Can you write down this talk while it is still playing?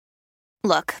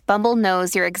Look, Bumble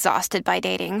knows you're exhausted by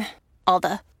dating. All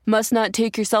the, must not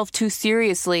take yourself too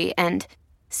seriously, and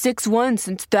 6'1"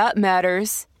 since that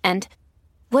matters. And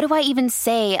what do I even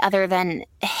say other than,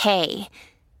 hey?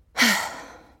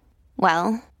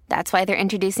 Well, that's why they're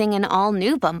introducing an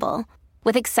all-new Bumble,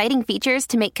 with exciting features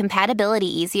to make compatibility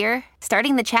easier,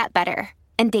 starting the chat better,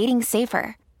 and dating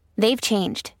safer. They've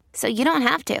changed, so you don't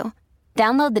have to.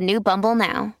 Download the new Bumble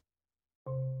now.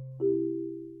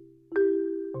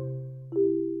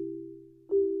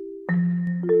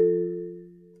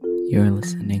 You're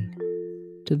listening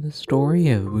to the Story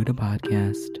of Buddha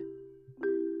podcast.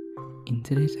 In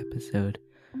today's episode,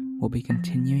 we'll be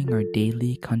continuing our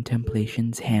daily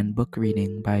Contemplations handbook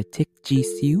reading by Thich Ji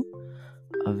Siu,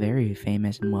 a very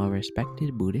famous and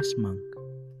well-respected Buddhist monk.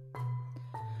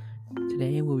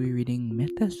 Today we'll be reading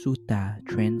Metta Sutta,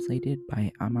 translated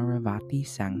by Amaravati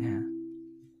Sangha.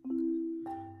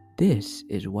 This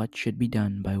is what should be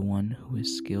done by one who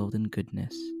is skilled in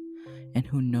goodness and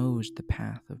who knows the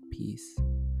path of peace.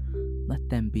 Let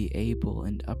them be able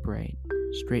and upright,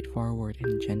 straightforward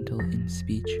and gentle in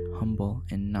speech, humble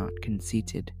and not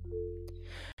conceited,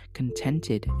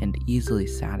 contented and easily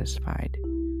satisfied,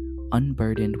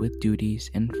 unburdened with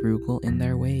duties and frugal in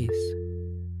their ways,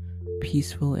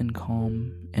 peaceful and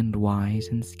calm and wise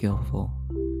and skillful,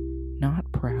 not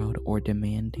proud or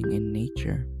demanding in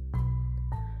nature.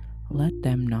 Let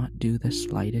them not do the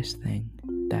slightest thing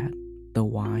that the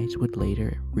wise would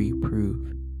later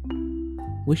reprove.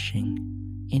 Wishing,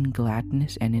 in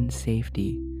gladness and in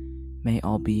safety, may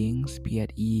all beings be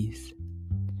at ease.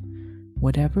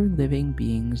 Whatever living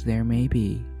beings there may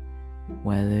be,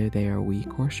 whether they are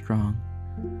weak or strong,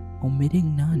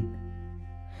 omitting none,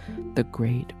 the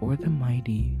great or the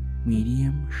mighty,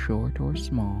 medium, short or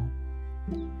small,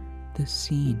 the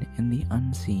seen and the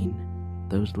unseen,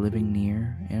 those living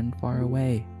near and far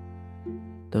away,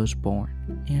 those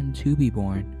born and to be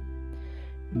born,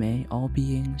 may all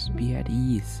beings be at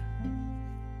ease.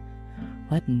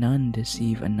 Let none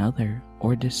deceive another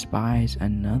or despise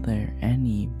another,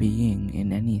 any being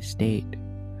in any state.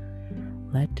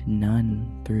 Let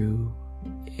none through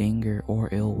anger or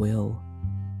ill will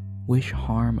wish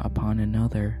harm upon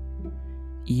another,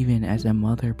 even as a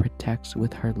mother protects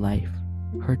with her life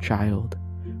her child,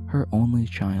 her only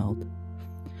child.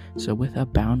 So with a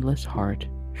boundless heart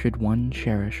should one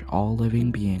cherish all living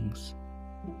beings,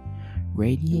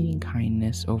 radiating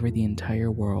kindness over the entire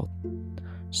world,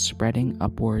 spreading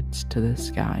upwards to the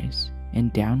skies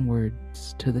and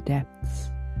downwards to the depths,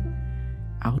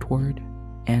 outward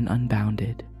and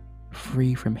unbounded,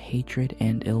 free from hatred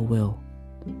and ill will,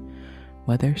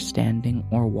 whether standing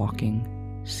or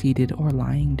walking, seated or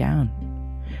lying down,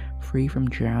 free from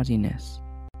drowsiness.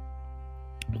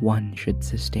 One should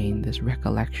sustain this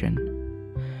recollection.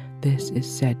 This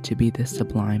is said to be the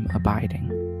sublime abiding,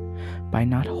 by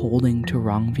not holding to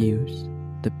wrong views,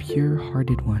 the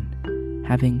pure-hearted one,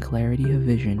 having clarity of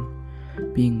vision,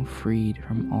 being freed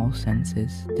from all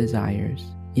senses, desires,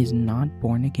 is not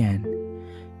born again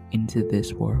into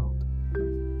this world.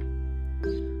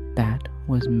 That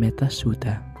was Metta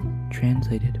Sutta,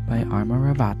 translated by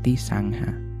Amaravati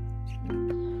Sangha.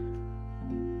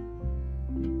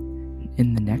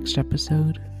 In the next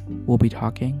episode, we'll be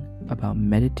talking about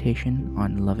meditation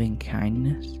on loving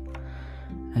kindness,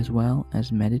 as well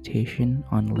as meditation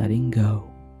on letting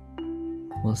go.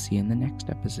 We'll see you in the next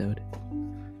episode.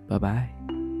 Bye-bye.